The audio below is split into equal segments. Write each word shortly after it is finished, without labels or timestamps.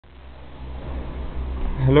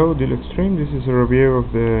Hello Dealextreme, this is a review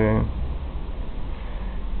of the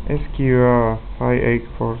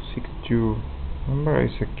SQR58462 number.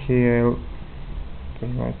 It's a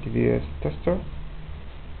TDS tester.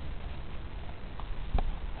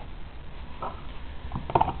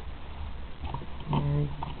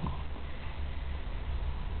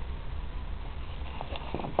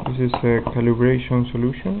 This is a calibration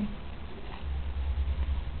solution.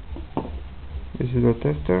 This is a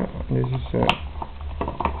tester. This is a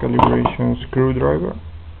calibration screwdriver.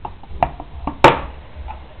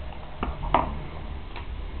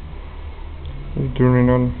 We'll turn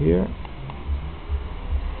it on here.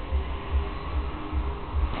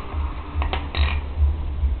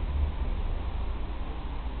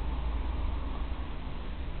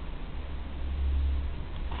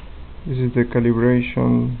 This is the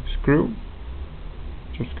calibration screw.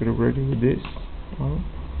 Just calibrating with this.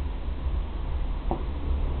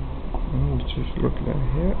 Just look like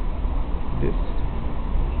here. This.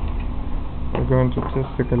 We're going to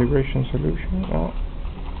test the calibration solution now.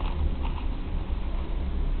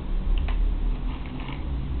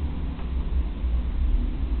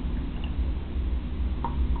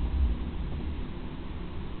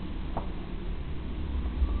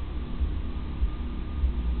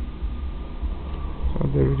 So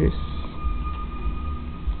there it is.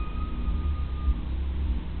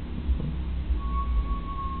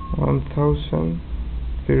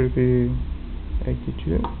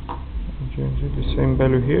 $1,030.82. The same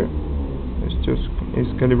value here.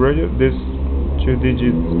 It's calibrated. This 2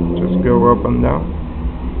 digits just go up and down,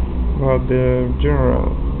 but the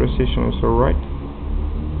general precision is alright.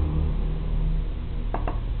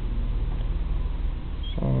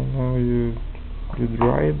 So now you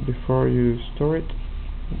dry it before you store it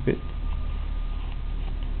a bit.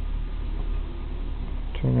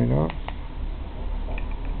 Turn it off.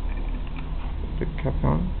 The cap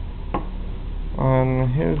on, and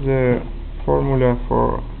here's the formula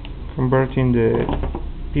for converting the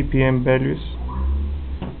ppm values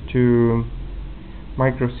to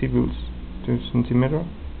microsieverts to centimeter.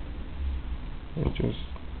 It's just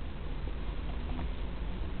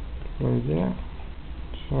right there.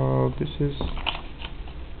 So this is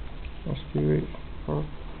SQR4.